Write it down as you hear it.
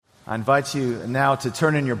I invite you now to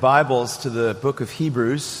turn in your Bibles to the book of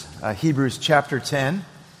Hebrews, Hebrews chapter 10.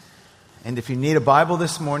 And if you need a Bible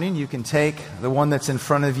this morning, you can take the one that's in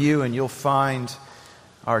front of you and you'll find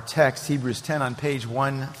our text, Hebrews 10, on page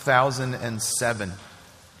 1007.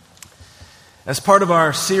 As part of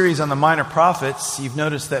our series on the minor prophets, you've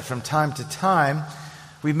noticed that from time to time,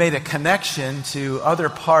 we've made a connection to other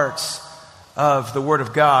parts of the Word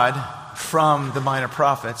of God from the minor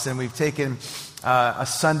prophets, and we've taken a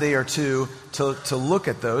Sunday or two to look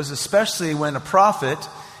at those, especially when a prophet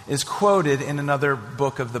is quoted in another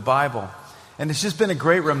book of the Bible. And it's just been a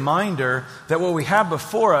great reminder that what we have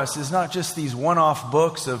before us is not just these one-off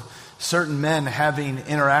books of certain men having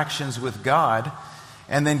interactions with God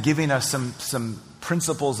and then giving us some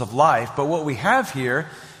principles of life, but what we have here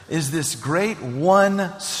is this great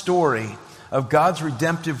one story of God's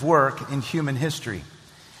redemptive work in human history.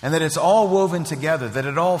 And that it's all woven together, that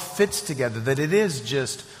it all fits together, that it is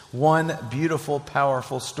just one beautiful,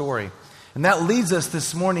 powerful story. And that leads us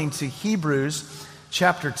this morning to Hebrews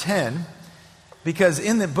chapter 10, because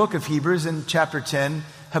in the book of Hebrews, in chapter 10,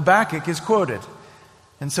 Habakkuk is quoted.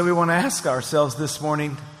 And so we want to ask ourselves this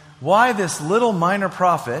morning, why this little minor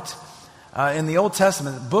prophet in the Old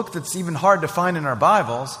Testament, a book that's even hard to find in our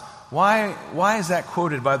Bibles, why is that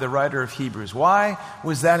quoted by the writer of Hebrews? Why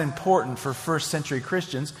was that important for first century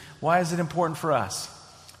Christians? Why is it important for us?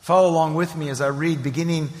 Follow along with me as I read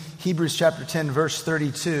beginning Hebrews chapter 10, verse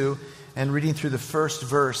 32, and reading through the first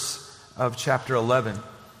verse of chapter 11.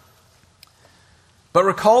 But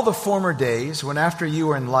recall the former days when after you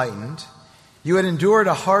were enlightened, you had endured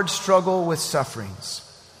a hard struggle with sufferings,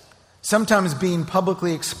 sometimes being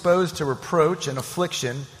publicly exposed to reproach and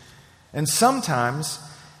affliction, and sometimes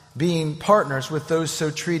being partners with those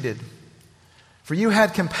so treated. For you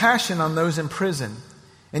had compassion on those in prison,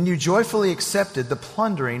 and you joyfully accepted the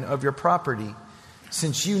plundering of your property,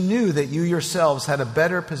 since you knew that you yourselves had a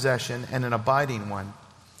better possession and an abiding one.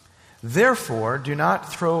 Therefore, do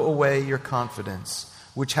not throw away your confidence,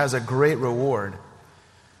 which has a great reward.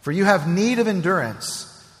 For you have need of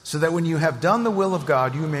endurance, so that when you have done the will of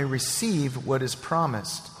God, you may receive what is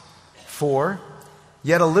promised. For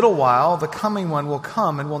yet a little while, the coming one will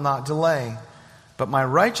come and will not delay. But my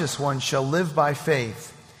righteous one shall live by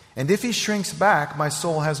faith. And if he shrinks back, my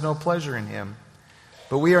soul has no pleasure in him.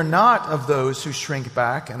 But we are not of those who shrink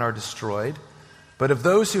back and are destroyed, but of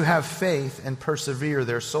those who have faith and persevere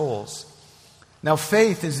their souls. Now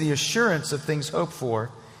faith is the assurance of things hoped for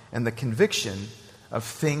and the conviction of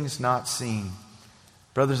things not seen.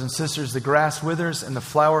 Brothers and sisters, the grass withers and the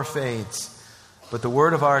flower fades, but the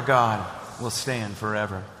word of our God will stand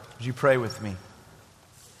forever. Would you pray with me?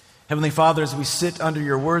 Heavenly Father, as we sit under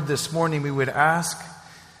your word this morning, we would ask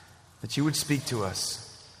that you would speak to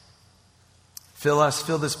us. Fill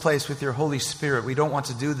this place with your Holy Spirit. We don't want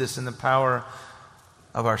to do this in the power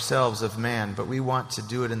of ourselves, of man, but we want to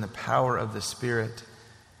do it in the power of the Spirit.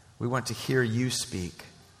 We want to hear you speak.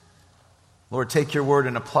 Lord, take your word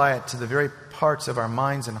and apply it to the very parts of our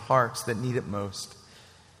minds and hearts that need it most,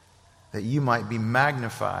 that you might be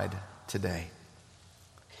magnified today.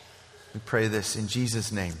 We pray this in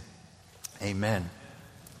Jesus' name. Amen.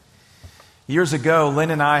 Years ago,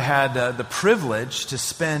 Lynn and I had the privilege to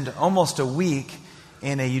spend almost a week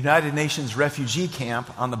in a United Nations refugee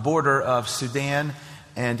camp on the border of Sudan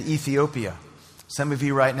and Ethiopia. Some of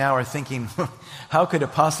you right now are thinking, how could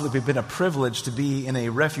it possibly have been a privilege to be in a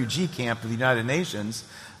refugee camp of the United Nations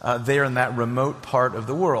there in that remote part of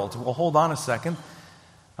the world? Well, hold on a second.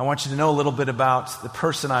 I want you to know a little bit about the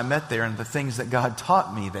person I met there and the things that God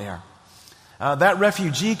taught me there. That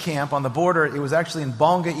refugee camp on the border, it was actually in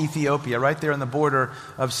Bonga, Ethiopia, right there on the border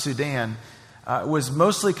of Sudan, was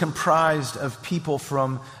mostly comprised of people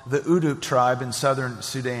from the Uduk tribe in southern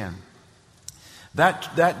Sudan.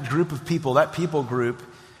 That group of people, that people group,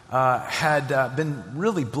 had been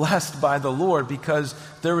really blessed by the Lord because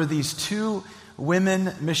there were these two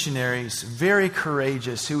women missionaries, very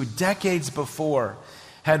courageous, who decades before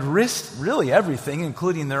had risked really everything,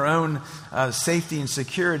 including their own safety and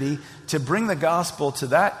security, to bring the gospel to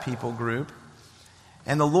that people group.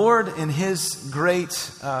 And the Lord, in his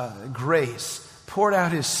great grace, poured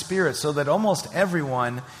out his Spirit so that almost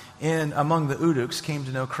everyone among the Uduks came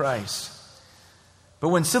to know Christ. But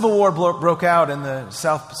when civil war broke out in the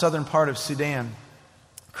southern part of Sudan,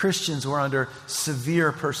 Christians were under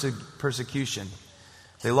severe persecution.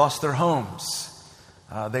 They lost their homes.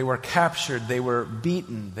 They were captured, they were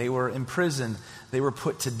beaten, they were imprisoned, they were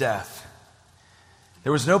put to death.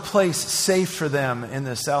 There was no place safe for them in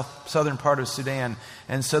the southern part of Sudan,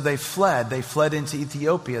 and so they fled. They fled into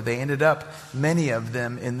Ethiopia. They ended up, many of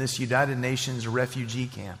them, in this United Nations refugee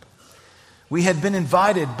camp. We had been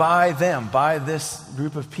invited by them, by this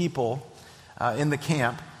group of people in the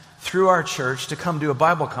camp, through our church to come to a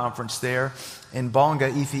Bible conference there in Bonga,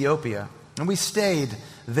 Ethiopia. And we stayed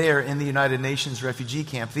there in the United Nations refugee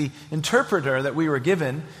camp. The interpreter that we were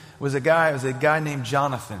given was a guy named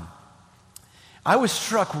Jonathan. I was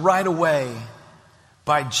struck right away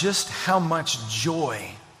by just how much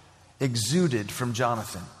joy exuded from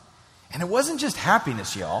Jonathan. And it wasn't just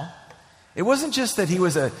happiness, y'all. It wasn't just that he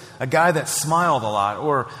was a guy that smiled a lot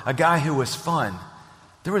or a guy who was fun.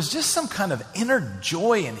 There was just some kind of inner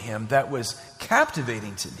joy in him that was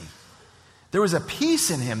captivating to me. There was a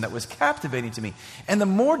peace in him that was captivating to me. And the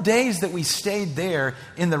more days that we stayed there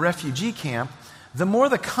in the refugee camp, the more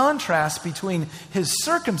the contrast between his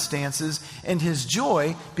circumstances and his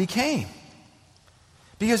joy became.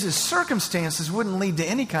 Because his circumstances wouldn't lead to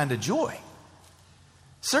any kind of joy.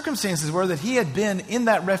 Circumstances were that he had been in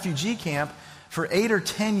that refugee camp for 8 or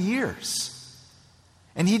 10 years.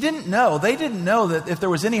 And they didn't know that if there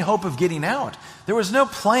was any hope of getting out. There was no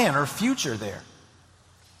plan or future there.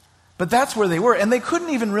 But that's where they were. And they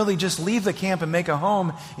couldn't even really just leave the camp and make a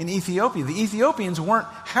home in Ethiopia. The Ethiopians weren't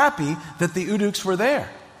happy that the Uduks were there.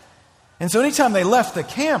 And so anytime they left the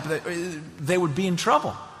camp, they would be in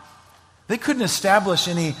trouble. They couldn't establish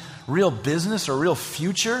any real business or real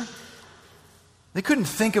future. They couldn't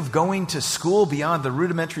think of going to school beyond the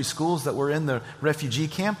rudimentary schools that were in the refugee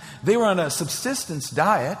camp. They were on a subsistence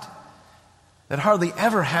diet that hardly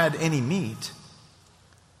ever had any meat.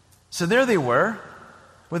 So there they were,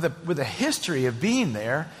 with a history of being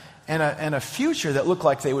there and a future that looked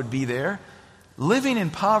like they would be there, living in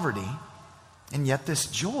poverty, and yet this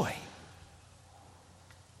joy.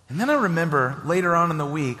 And then I remember later on in the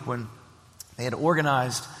week when they had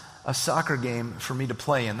organized a soccer game for me to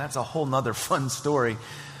play in. That's a whole nother fun story.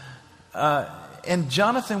 And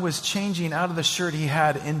Jonathan was changing out of the shirt he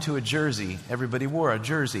had into a jersey. Everybody wore a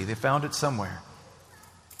jersey. They found it somewhere.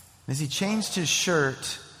 As he changed his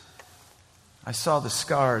shirt, I saw the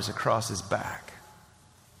scars across his back.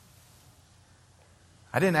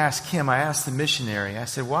 I didn't ask him. I asked the missionary. I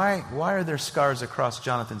said, why are there scars across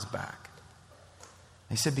Jonathan's back?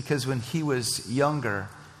 He said, because when he was younger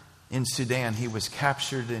in Sudan, he was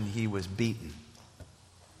captured and he was beaten.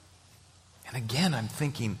 And again, I'm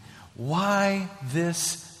thinking, why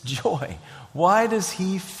this joy? Why does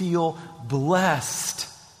he feel blessed?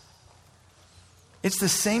 It's the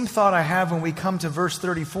same thought I have when we come to verse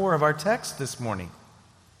 34 of our text this morning,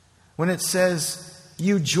 when it says,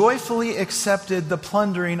 you joyfully accepted the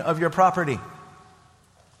plundering of your property.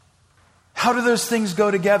 How do those things go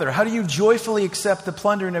together? How do you joyfully accept the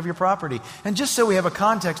plundering of your property? And just so we have a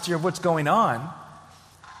context here of what's going on,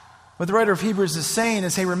 what the writer of Hebrews is saying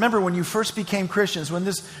is, hey, remember when you first became Christians, when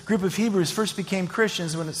this group of Hebrews first became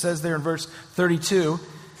Christians, when it says there in verse 32,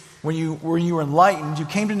 when you were enlightened, you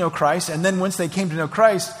came to know Christ, and then once they came to know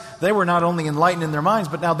Christ, they were not only enlightened in their minds,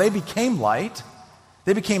 but now they became light.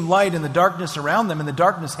 They became light in the darkness around them, and the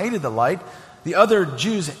darkness hated the light. The other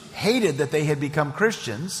Jews hated that they had become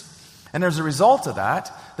Christians. And as a result of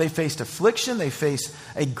that, they faced affliction, they faced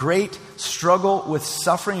a great struggle with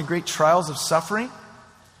suffering, great trials of suffering.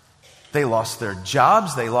 They lost their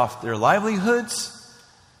jobs, they lost their livelihoods.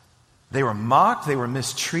 They were mocked, they were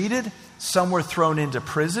mistreated. Some were thrown into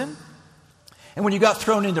prison. And when you got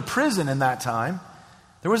thrown into prison in that time,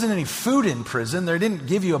 there wasn't any food in prison. They didn't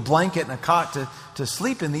give you a blanket and a cot to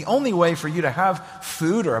sleep in. The only way for you to have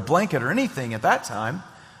food or a blanket or anything at that time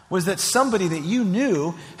was that somebody that you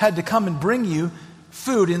knew had to come and bring you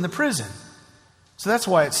food in the prison. So that's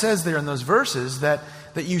why it says there in those verses that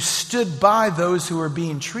you stood by those who were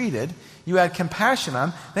being treated. You had compassion on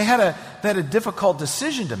them. They had a difficult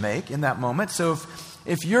decision to make in that moment. So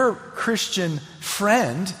if your Christian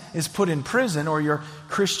friend is put in prison or your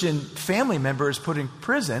Christian family member is put in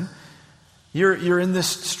prison, you're in this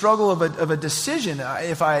struggle of a decision.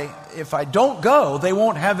 If I don't go, they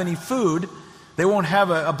won't have any food. They won't have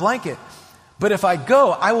a blanket. But if I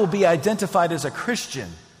go, I will be identified as a Christian.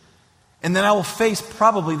 And then I will face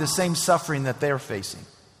probably the same suffering that they're facing.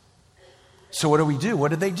 So what do we do? What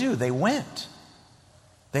did they do? They went.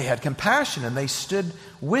 They had compassion and they stood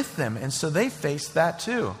with them. And so they faced that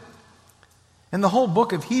too. And the whole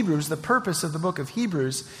book of Hebrews, the purpose of the book of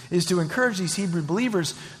Hebrews is to encourage these Hebrew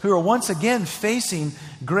believers who are once again facing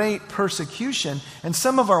great persecution. And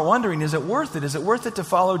some of are wondering, is it worth it? Is it worth it to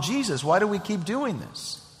follow Jesus? Why do we keep doing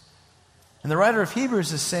this? And the writer of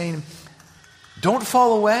Hebrews is saying, don't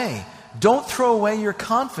fall away. Don't throw away your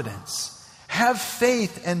confidence. Have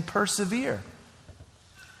faith and persevere.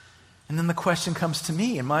 And then the question comes to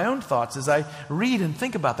me in my own thoughts as I read and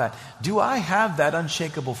think about that. Do I have that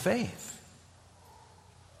unshakable faith?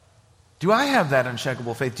 Do I have that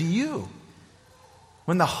unshakable faith? Do you?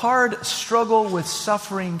 When the hard struggle with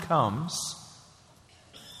suffering comes,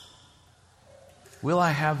 will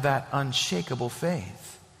I have that unshakable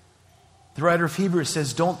faith? The writer of Hebrews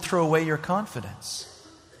says, don't throw away your confidence.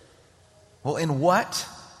 Well, in what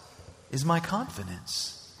is my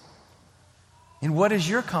confidence? In what is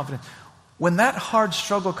your confidence? When that hard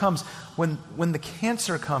struggle comes, when the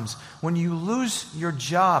cancer comes, when you lose your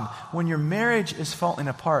job, when your marriage is falling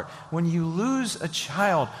apart, when you lose a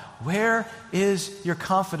child, where is your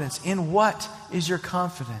confidence? In what is your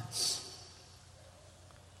confidence?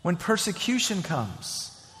 When persecution comes,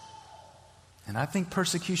 and I think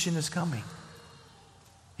persecution is coming,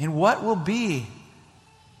 in what will be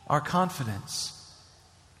our confidence?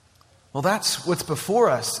 Well, that's what's before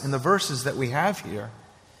us in the verses that we have here.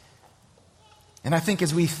 And I think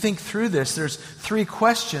as we think through this, there's three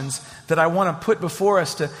questions that I want to put before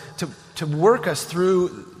us to work us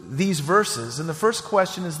through these verses. And the first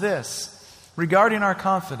question is this, regarding our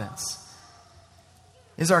confidence.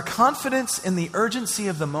 Is our confidence in the urgency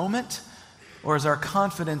of the moment, or is our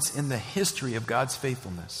confidence in the history of God's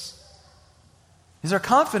faithfulness? Is our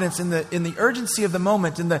confidence in the urgency of the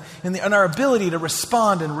moment, in our ability to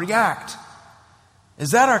respond and react?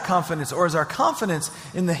 Is that our confidence, or is our confidence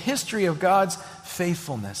in the history of God's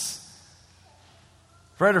faithfulness?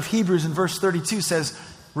 The writer of Hebrews in verse 32 says,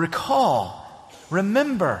 recall,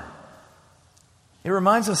 remember. It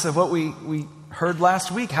reminds us of what we heard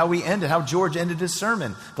last week, how George ended his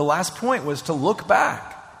sermon. The last point was to look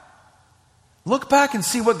back. Look back and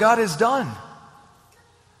see what God has done.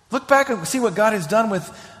 Look back and see what God has done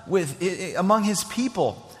with among His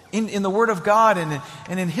people in the Word of God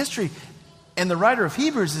and in history. And the writer of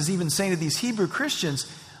Hebrews is even saying to these Hebrew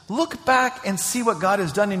Christians, look back and see what God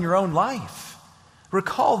has done in your own life.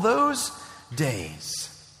 Recall those days.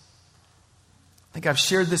 I think I've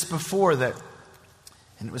shared this before, and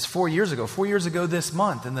it was 4 years ago this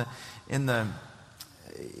month, in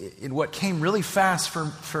what came really fast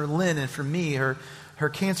for Lynn and for me, her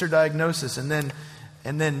cancer diagnosis, and then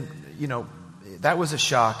that was a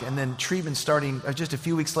shock, and then treatment starting just a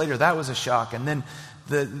few weeks later, that was a shock, and then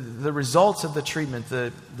the results of the treatment,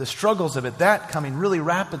 the struggles of it, that coming really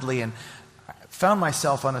rapidly. And I found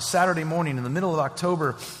myself on a Saturday morning in the middle of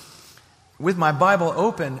October with my Bible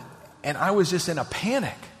open, and I was just in a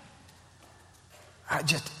panic.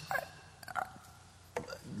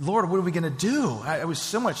 Lord, what are we going to do? I was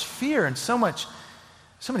so much fear and so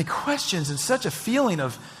many questions and such a feeling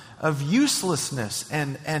of uselessness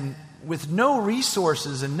and with no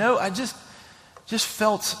resources and I just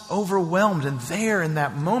felt overwhelmed, and there in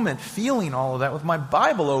that moment, feeling all of that with my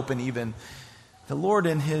Bible open even, the Lord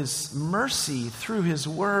in His mercy through His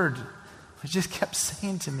Word just kept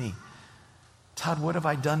saying to me, Todd, what have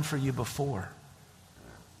I done for you before?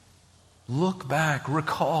 Look back,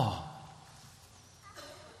 recall.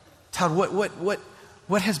 Todd,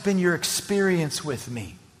 what has been your experience with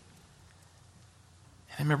me?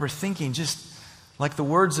 And I remember thinking, just like the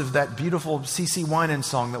words of that beautiful C.C. Winan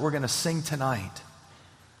song that we're going to sing tonight.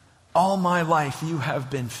 All my life you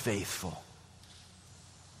have been faithful.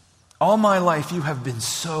 All my life you have been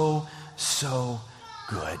so, so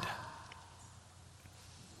good.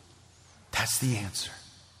 That's the answer.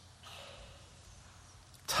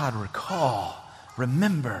 Todd, recall,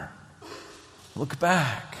 remember, look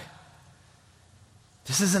back.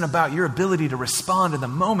 This isn't about your ability to respond in the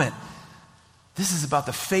moment. This is about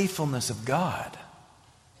the faithfulness of God.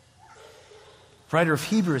 The writer of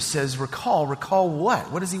Hebrews says, recall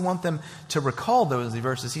what? What does he want them to recall, those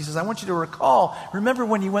verses? He says, I want you to recall, remember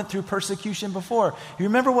when you went through persecution before. You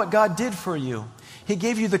remember what God did for you. He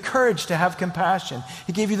gave you the courage to have compassion.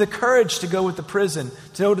 He gave you the courage to go to the prison.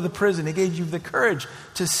 He gave you the courage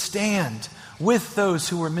to stand with those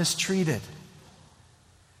who were mistreated.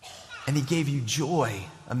 And He gave you joy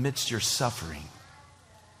amidst your suffering.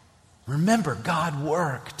 Remember, God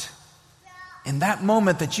worked. In that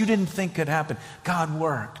moment that you didn't think could happen, God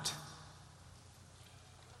worked.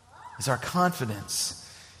 Is our confidence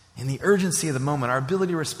in the urgency of the moment, our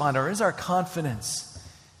ability to respond, or is our confidence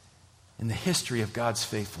in the history of God's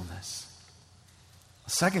faithfulness?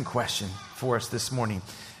 The second question for us this morning,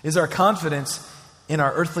 is our confidence in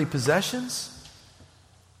our earthly possessions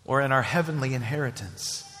or in our heavenly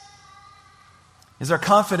inheritance? Is our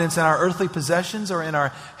confidence in our earthly possessions or in our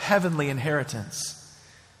heavenly inheritance?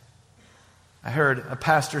 I heard a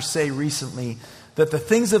pastor say recently that the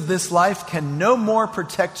things of this life can no more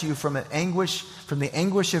protect you from the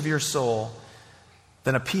anguish of your soul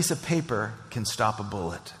than a piece of paper can stop a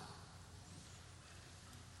bullet.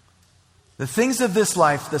 The things of this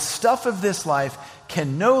life, the stuff of this life,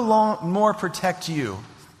 can no more protect you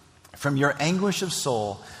from your anguish of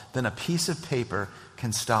soul than a piece of paper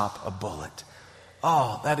can stop a bullet.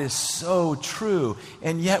 Oh, that is so true.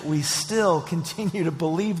 And yet we still continue to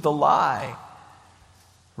believe the lie.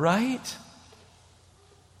 Right?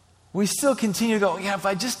 We still continue to go, yeah, if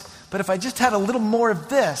I just had a little more of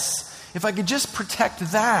this, if I could just protect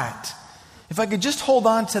that, if I could just hold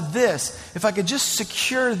on to this, if I could just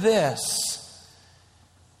secure this,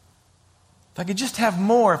 if I could just have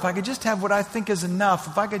more, if I could just have what I think is enough,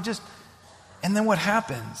 if I could just... And then what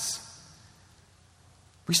happens?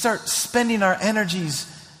 We start spending our energies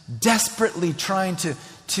desperately trying to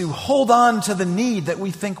hold on to the need that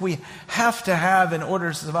we think we have to have in order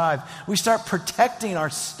to survive. We start protecting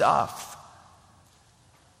our stuff.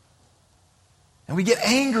 And we get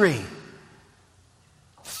angry,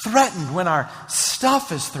 threatened when our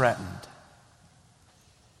stuff is threatened.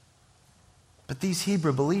 But these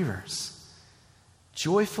Hebrew believers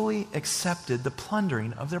joyfully accepted the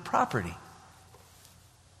plundering of their property.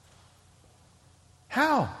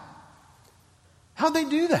 How? How'd they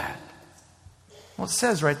do that? Well, it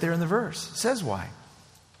says right there in the verse. It says why.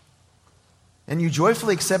 And you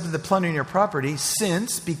joyfully accepted the plundering of your property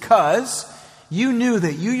because you knew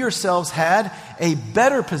that you yourselves had a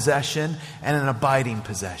better possession and an abiding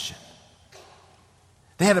possession.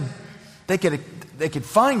 They could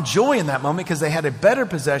find joy in that moment because they had a better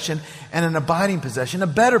possession and an abiding possession. A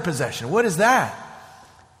better possession. What is that?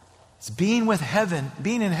 It's being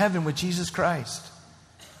in heaven with Jesus Christ.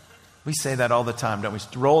 We say that all the time, don't we?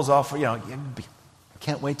 It rolls off,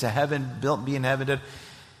 can't wait to heaven, be in heaven.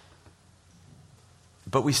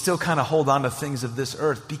 But we still kind of hold on to things of this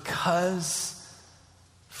earth because,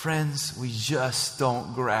 friends, we just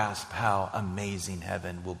don't grasp how amazing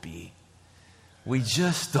heaven will be. We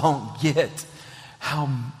just don't get how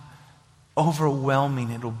overwhelming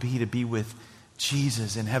it'll be to be with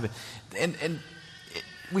Jesus in heaven. And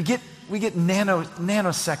we get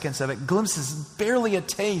nanoseconds of it, glimpses, barely a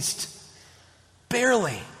taste.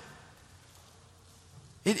 Barely.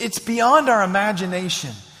 It's beyond our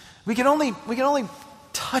imagination. We can only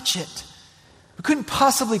touch it. We couldn't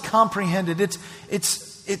possibly comprehend it.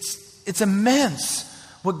 It's immense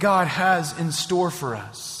what God has in store for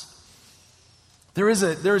us. There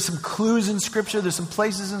are some clues in Scripture. There's some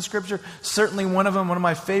places in Scripture. Certainly one of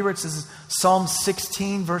my favorites is Psalm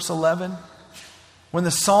 16, verse 11. When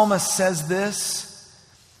the psalmist says this,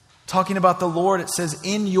 talking about the Lord, it says,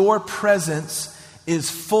 "In your presence is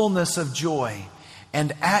fullness of joy,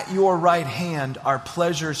 and at your right hand are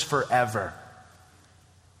pleasures forever."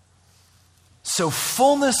 So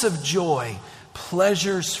fullness of joy,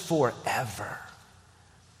 pleasures forever.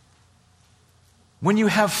 When you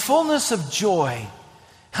have fullness of joy,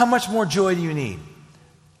 how much more joy do you need?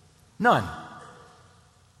 None.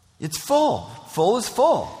 It's full. Full is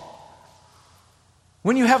full.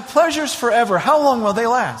 When you have pleasures forever, how long will they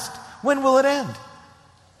last? When will it end?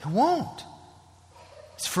 It won't.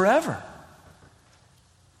 It's forever.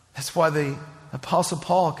 That's why the Apostle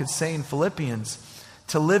Paul could say in Philippians,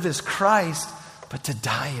 to live is Christ, but to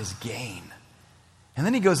die is gain. And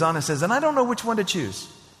then he goes on and says, and I don't know which one to choose.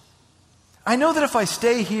 I know that if I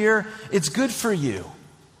stay here, it's good for you.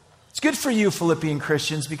 It's good for you, Philippian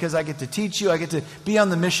Christians, because I get to teach you, I get to be on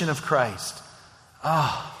the mission of Christ.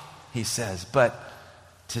 He says, but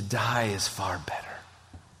to die is far better.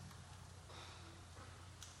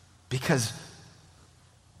 Because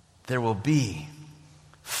there will be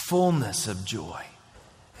fullness of joy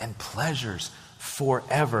and pleasures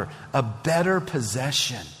forever, a better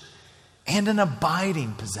possession and an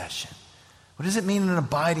abiding possession. What does it mean, an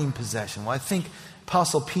abiding possession? Well, I think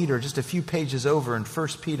Apostle Peter, just a few pages over in 1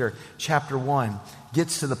 Peter chapter 1,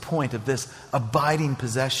 gets to the point of this abiding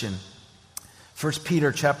possession. 1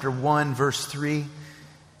 Peter chapter 1, verse 3,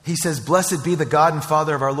 he says, "Blessed be the God and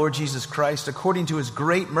Father of our Lord Jesus Christ. According to his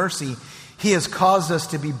great mercy, he has caused us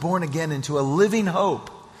to be born again into a living hope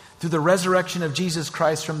through the resurrection of Jesus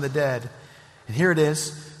Christ from the dead." And here it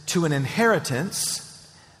is, "to an inheritance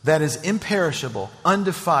that is imperishable,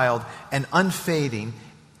 undefiled, and unfading,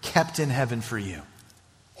 kept in heaven for you."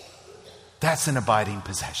 That's an abiding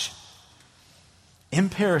possession.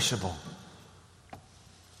 Imperishable,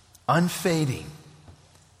 unfading,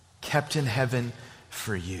 kept in heaven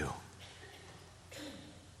for you.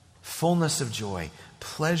 Fullness of joy,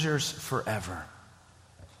 pleasures forever.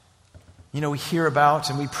 We hear about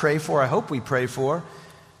and we pray for, I hope we pray for,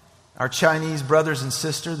 our Chinese brothers and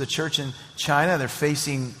sisters, the church in China. They're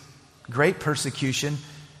facing great persecution.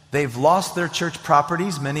 They've lost their church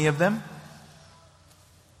properties, many of them.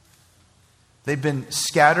 They've been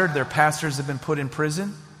scattered. Their pastors have been put in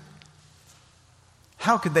prison.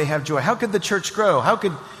 How could they have joy? How could the church grow? How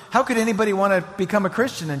could how could anybody want to become a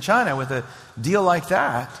Christian in China with a deal like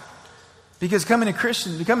that? Because becoming a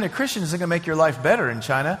Christian isn't going to make your life better in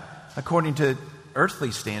China, according to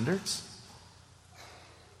earthly standards.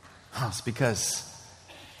 Well, it's because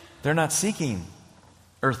they're not seeking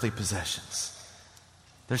earthly possessions.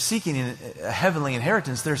 They're seeking a heavenly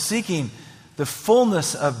inheritance. They're seeking the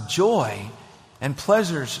fullness of joy and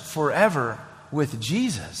pleasures forever with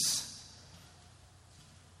Jesus.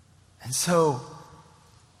 And so,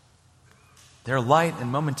 their light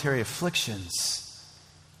and momentary afflictions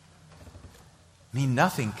mean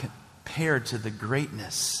nothing compared to the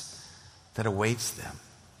greatness that awaits them.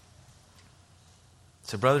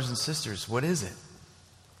 So, brothers and sisters, what is it?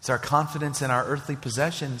 Is our confidence in our earthly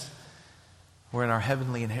possessions or in our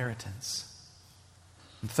heavenly inheritance?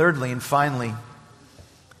 And thirdly and finally,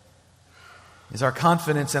 is our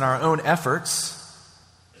confidence in our own efforts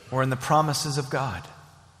or in the promises of God?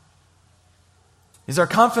 Is our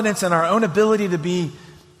confidence in our own ability to be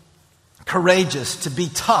courageous, to be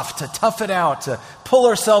tough, to tough it out, to pull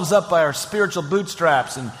ourselves up by our spiritual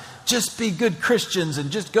bootstraps and just be good Christians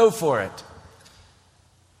and just go for it?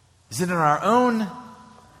 Is it in our own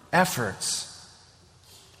efforts,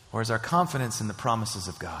 or is our confidence in the promises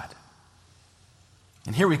of God?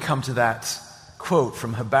 And here we come to that quote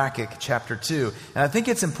from Habakkuk chapter 2. And I think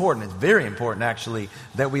it's important, it's very important actually,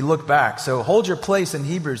 that we look back. So hold your place in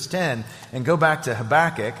Hebrews 10 and go back to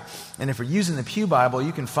Habakkuk. And if you're using the Pew Bible,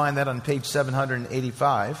 you can find that on page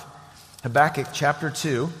 785. Habakkuk chapter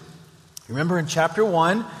 2. Remember in chapter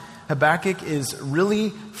 1, Habakkuk is really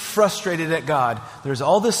frustrated at God. There's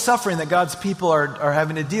all this suffering that God's people are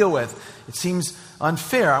having to deal with. It seems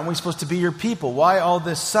unfair. Aren't we supposed to be your people? Why all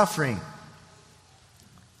this suffering?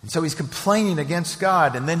 And so he's complaining against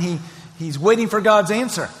God, and then he's waiting for God's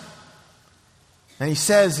answer. And he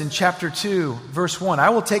says in chapter 2, verse 1, I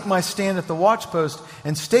will take my stand at the watchpost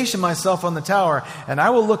and station myself on the tower, and I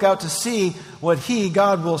will look out to see what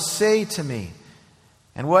God, will say to me,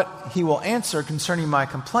 and what he will answer concerning my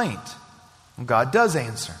complaint. Well, God does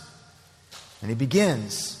answer. And he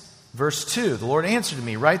begins, verse 2, the Lord answered to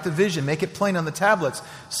me, write the vision, make it plain on the tablets,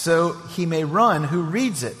 so he may run who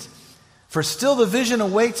reads it. For still the vision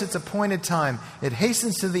awaits its appointed time. It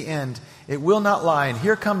hastens to the end. It will not lie. And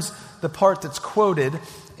here comes the part that's quoted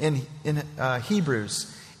in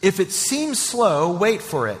Hebrews. If it seems slow, wait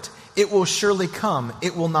for it. It will surely come.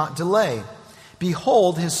 It will not delay.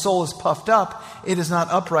 Behold, his soul is puffed up. It is not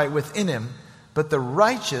upright within him. But the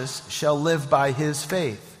righteous shall live by his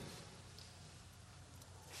faith.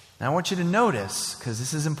 Now I want you to notice, because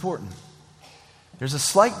this is important, there's a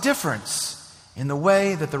slight difference in the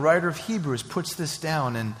way that the writer of Hebrews puts this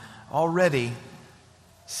down, and already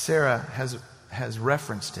Sarah has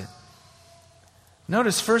referenced it.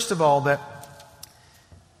 Notice, first of all, that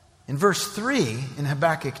in verse 3 in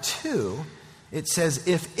Habakkuk 2, it says,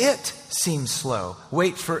 if it seems slow,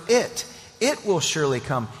 wait for it. It will surely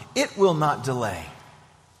come. It will not delay.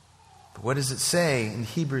 But what does it say in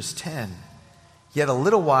Hebrews 10? Yet a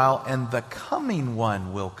little while, and the coming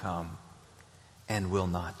one will come and will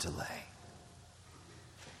not delay.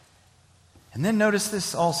 And then notice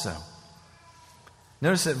this also.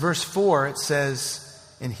 Notice that verse 4, it says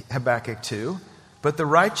in Habakkuk 2, but the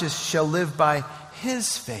righteous shall live by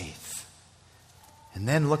his faith. And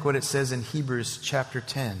then look what it says in Hebrews chapter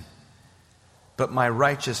 10. But my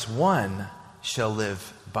righteous one shall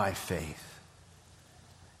live by faith.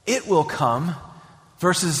 It will come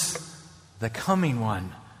versus the coming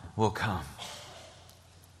one will come.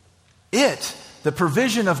 It, the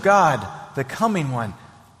provision of God, the coming one,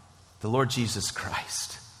 the Lord Jesus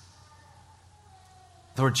Christ.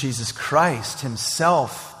 Lord Jesus Christ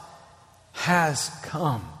himself has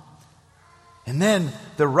come. And then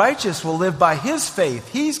the righteous will live by his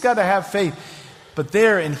faith. He's got to have faith. But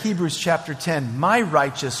there in Hebrews chapter 10, my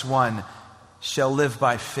righteous one shall live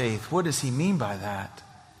by faith. What does he mean by that?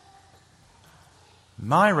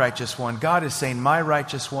 My righteous one, God is saying my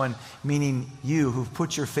righteous one, meaning you who've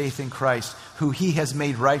put your faith in Christ, who he has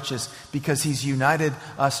made righteous because he's united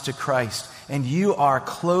us to Christ. And you are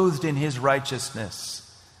clothed in his righteousness.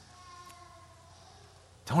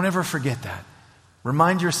 Don't ever forget that.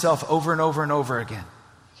 Remind yourself over and over and over again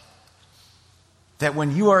that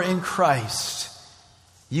when you are in Christ,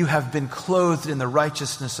 you have been clothed in the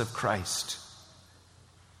righteousness of Christ.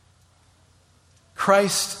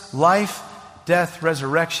 Christ's life, death,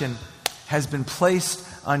 resurrection has been placed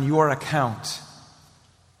on your account.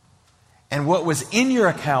 And what was in your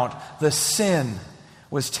account, the sin,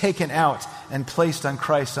 was taken out and placed on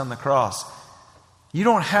Christ on the cross. You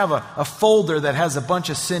don't have a folder that has a bunch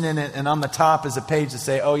of sin in it and on the top is a page to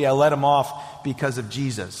say, oh yeah, let him off because of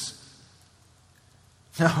Jesus.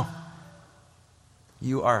 No.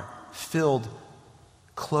 You are filled,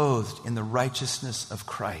 clothed in the righteousness of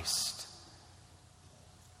Christ.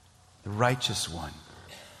 The righteous one.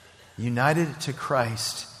 United to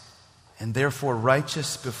Christ and therefore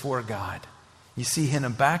righteous before God. You see, in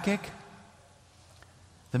Habakkuk,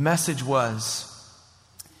 the message was,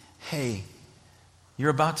 hey, you're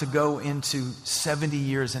about to go into 70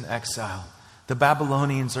 years in exile. The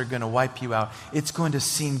Babylonians are going to wipe you out. It's going to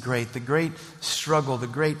seem great. The great struggle, the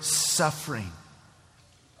great suffering.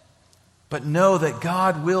 But know that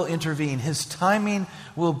God will intervene. His timing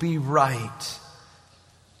will be right.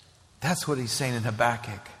 That's what he's saying in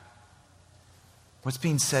Habakkuk. What's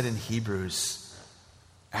being said in Hebrews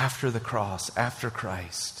after the cross, after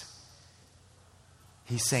Christ.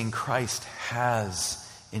 He's saying Christ has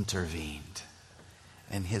intervened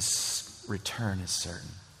and his return is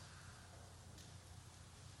certain.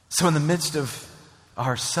 So in the midst of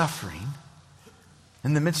our suffering,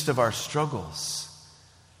 in the midst of our struggles,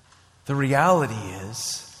 the reality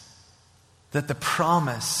is that the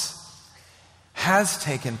promise has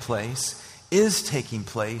taken place, is taking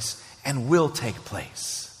place, and will take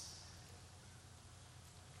place.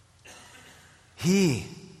 He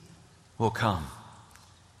will come.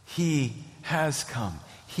 He has come.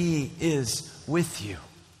 He is with you.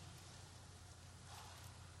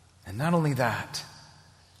 And not only that,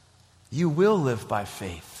 you will live by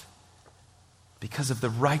faith because of the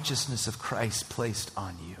righteousness of Christ placed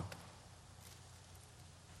on you.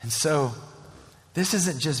 And so, this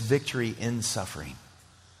isn't just victory in suffering.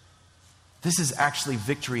 This is actually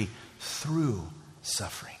victory through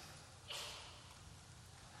suffering.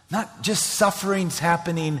 Not just suffering's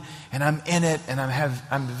happening and I'm in it and I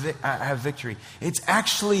have victory. It's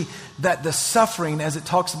actually that the suffering, as it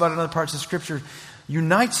talks about in other parts of Scripture,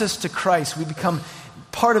 unites us to Christ. We become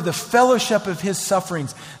part of the fellowship of his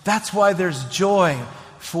sufferings. That's why there's joy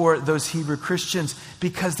for those Hebrew Christians,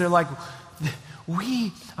 because they're like,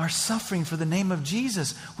 we are suffering for the name of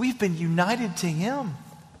Jesus. We've been united to him.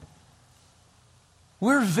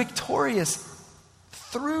 We're victorious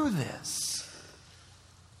through this.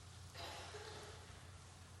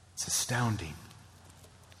 It's astounding.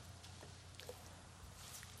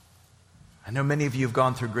 I know many of you have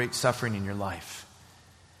gone through great suffering in your life.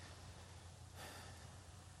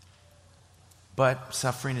 But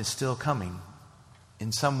suffering is still coming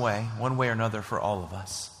in some way, one way or another, for all of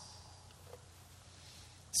us.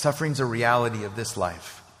 Suffering's a reality of this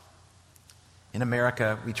life. In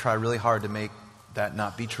America, we try really hard to make that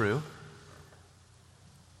not be true.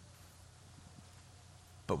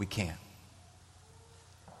 But we can't.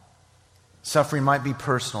 Suffering might be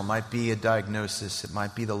personal, might be a diagnosis, it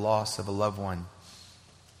might be the loss of a loved one.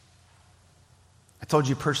 I told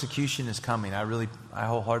you persecution is coming. I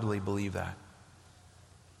wholeheartedly believe that.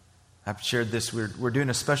 I've shared this. We're doing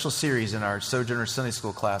a special series in our Sojourner Sunday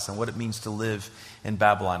School class on what it means to live in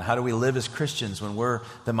Babylon. How do we live as Christians when we're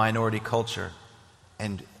the minority culture?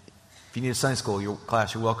 And if you need a Sunday school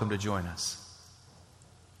class, you're welcome to join us.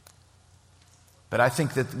 But I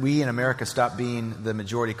think that we in America stopped being the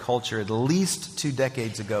majority culture at least 2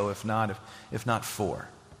 decades ago, if not 4.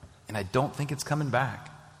 And I don't think it's coming back.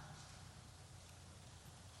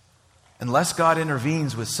 Unless God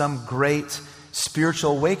intervenes with some great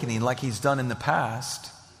spiritual awakening like he's done in the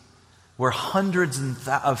past, where hundreds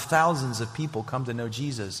of thousands of people come to know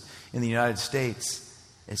Jesus in the United States,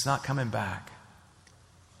 it's not coming back.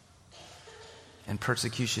 And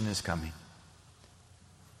persecution is coming.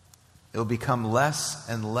 It will become less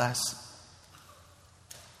and less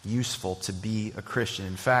useful to be a Christian.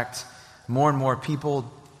 In fact, more and more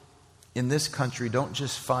people in this country don't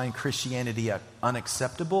just find Christianity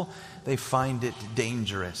unacceptable, they find it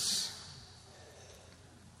dangerous.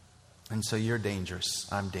 And so you're dangerous,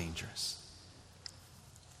 I'm dangerous.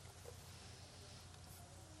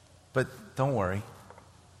 But don't worry.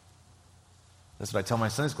 That's what I tell my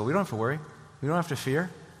Sunday school. We don't have to worry. We don't have to fear.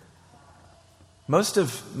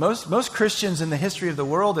 Most Christians in the history of the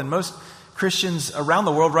world and most Christians around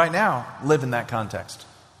the world right now live in that context.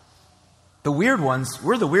 The weird ones,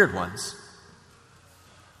 we're the weird ones.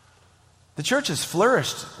 The church has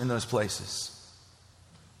flourished in those places.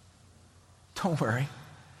 Don't worry.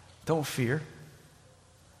 Don't fear.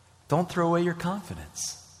 Don't throw away your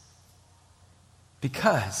confidence.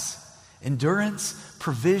 Because endurance,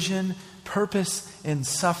 provision, purpose in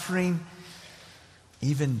suffering,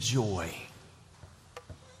 even joy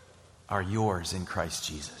are yours in Christ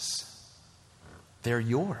Jesus. They're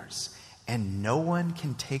yours, and no one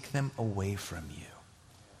can take them away from you.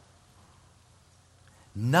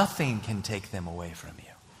 Nothing can take them away from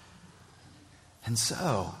you. And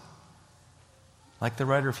so, Like the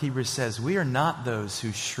writer of Hebrews says, we are not those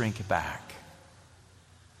who shrink back.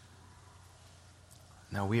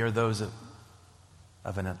 No, we are those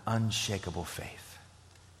of an unshakable faith.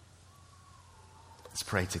 Let's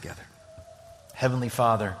pray together. Heavenly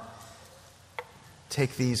Father,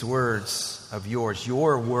 take these words of yours,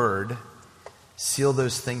 your word, seal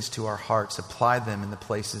those things to our hearts, apply them in the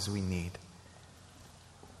places we need.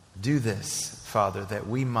 Do this, Father, that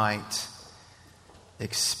we might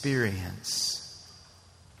experience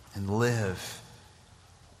and live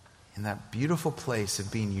in that beautiful place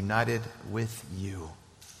of being united with you.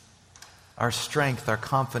 Our strength, our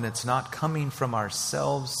confidence, not coming from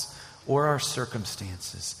ourselves or our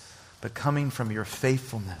circumstances, but coming from your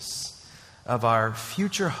faithfulness, of our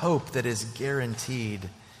future hope that is guaranteed,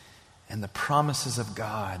 and the promises of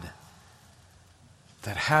God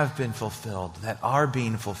that have been fulfilled, that are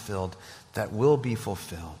being fulfilled, that will be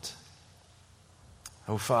fulfilled.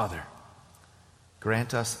 Oh, Father,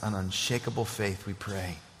 grant us an unshakable faith, we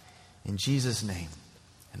pray. In Jesus' name.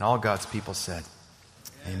 And all God's people said,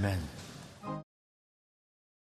 Amen.